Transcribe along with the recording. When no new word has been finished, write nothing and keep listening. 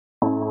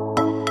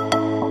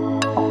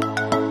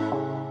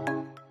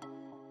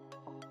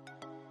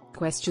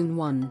Question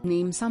 1.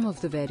 Name some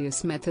of the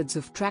various methods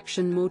of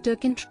traction motor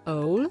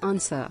control.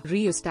 Answer: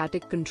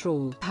 rheostatic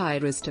control,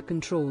 thyristor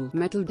control,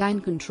 metal dyne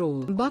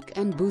control, buck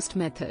and boost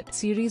method,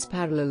 series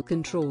parallel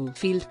control,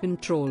 field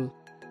control.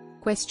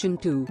 Question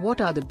 2. What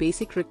are the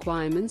basic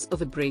requirements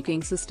of a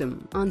braking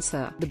system?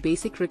 Answer: the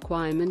basic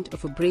requirement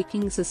of a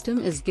braking system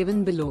is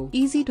given below.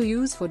 Easy to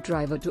use for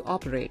driver to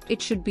operate.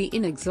 It should be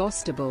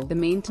inexhaustible. The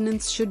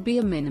maintenance should be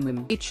a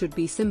minimum. It should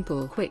be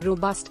simple, quick,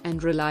 robust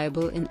and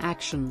reliable in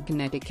action.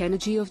 Kinetic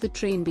energy of the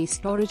train be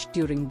storage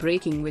during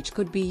braking, which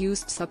could be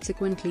used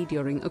subsequently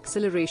during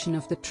acceleration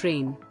of the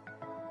train.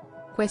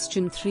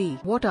 Question 3.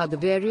 What are the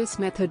various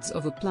methods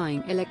of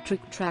applying electric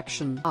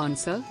traction?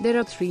 Answer: there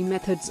are 3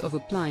 methods of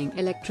applying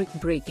electric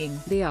braking.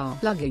 They are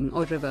plugging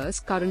or reverse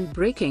current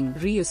braking,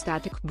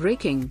 rheostatic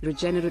braking,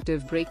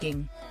 regenerative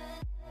braking.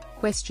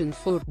 Question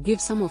 4.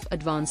 Give some of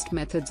advanced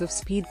methods of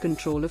speed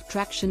control of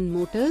traction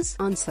motors.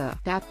 Answer: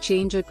 tap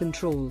changer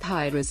control,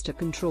 thyristor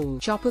control,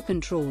 chopper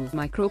control,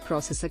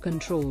 microprocessor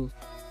control.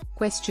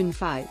 Question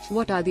 5.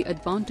 What are the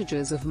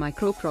advantages of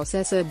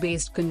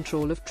microprocessor-based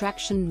control of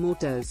traction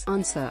motors?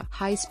 Answer: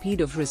 high speed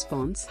of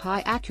response,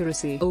 high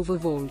accuracy, over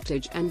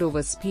voltage and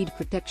overspeed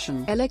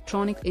protection,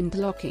 electronic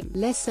interlocking,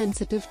 less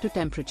sensitive to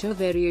temperature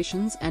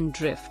variations and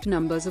drift.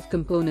 Numbers of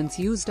components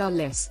used are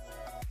less.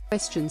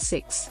 Question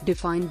 6.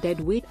 Define dead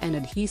weight and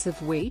adhesive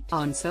weight.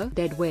 Answer: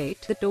 dead weight,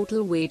 the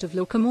total weight of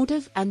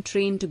locomotive and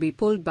train to be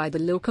pulled by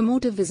the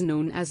locomotive, is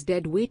known as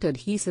dead weight.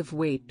 Adhesive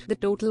weight,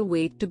 the total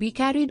weight to be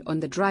carried on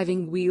the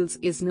driving wheels,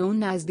 is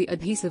known as the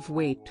adhesive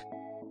weight.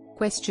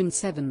 Question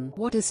 7.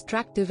 What is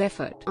tractive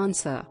effort?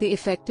 Answer: the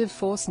effective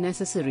force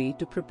necessary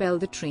to propel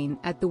the train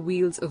at the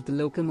wheels of the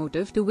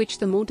locomotive to which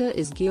the motor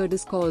is geared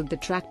is called the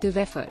tractive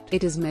effort.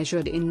 It is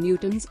measured in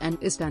newtons and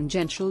is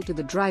tangential to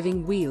the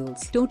driving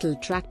wheels. Total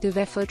tractive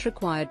effort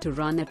required to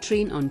run a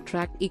train on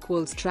track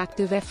equals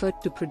tractive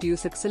effort to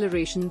produce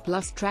acceleration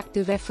plus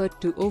tractive effort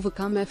to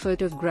overcome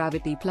effort of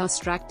gravity plus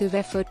tractive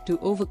effort to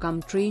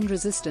overcome train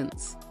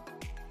resistance.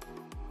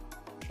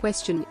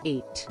 Question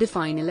 8.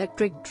 Define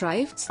electric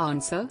drives.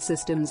 Answer: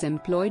 systems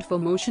employed for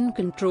motion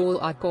control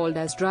are called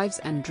as drives,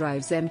 and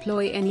drives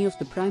employ any of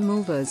the prime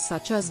movers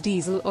such as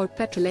diesel or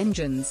petrol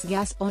engines,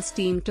 gas or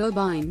steam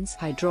turbines,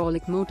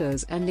 hydraulic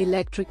motors and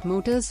electric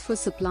motors for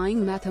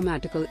supplying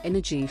mathematical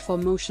energy for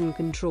motion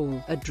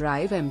control. A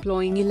drive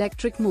employing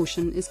electric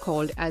motion is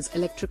called as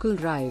electrical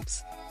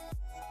drives.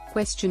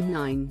 Question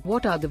 9.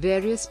 What are the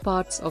various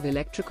parts of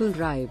electrical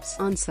drives?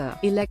 Answer: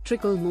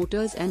 electrical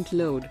motors and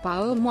load,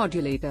 power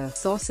modulator,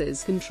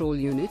 sources, control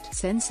unit,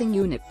 sensing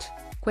unit.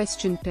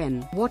 Question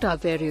 10. What are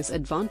various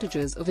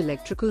advantages of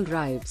electrical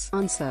drives?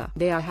 Answer: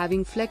 they are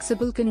having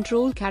flexible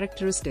control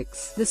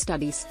characteristics. The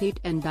steady state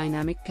and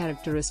dynamic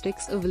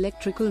characteristics of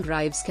electrical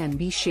drives can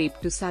be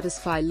shaped to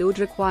satisfy load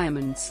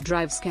requirements.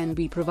 Drives can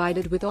be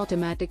provided with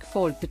automatic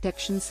fault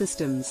detection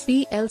systems.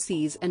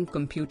 PLCs and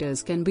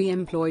computers can be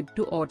employed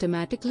to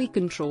automatically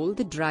control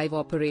the drive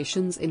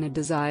operations in a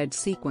desired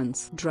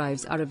sequence.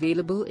 Drives are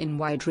available in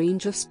wide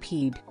range of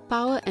speed,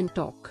 power and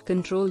torque.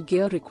 Control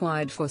gear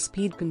required for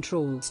speed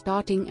control.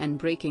 Starting and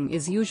braking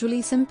is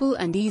usually simple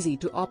and easy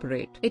to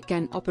operate. It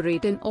can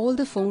operate in all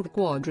the 4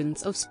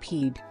 quadrants of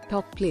speed,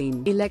 top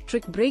plane.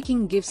 Electric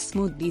braking gives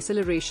smooth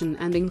deceleration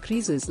and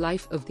increases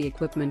life of the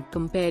equipment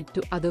compared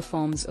to other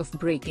forms of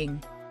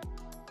braking.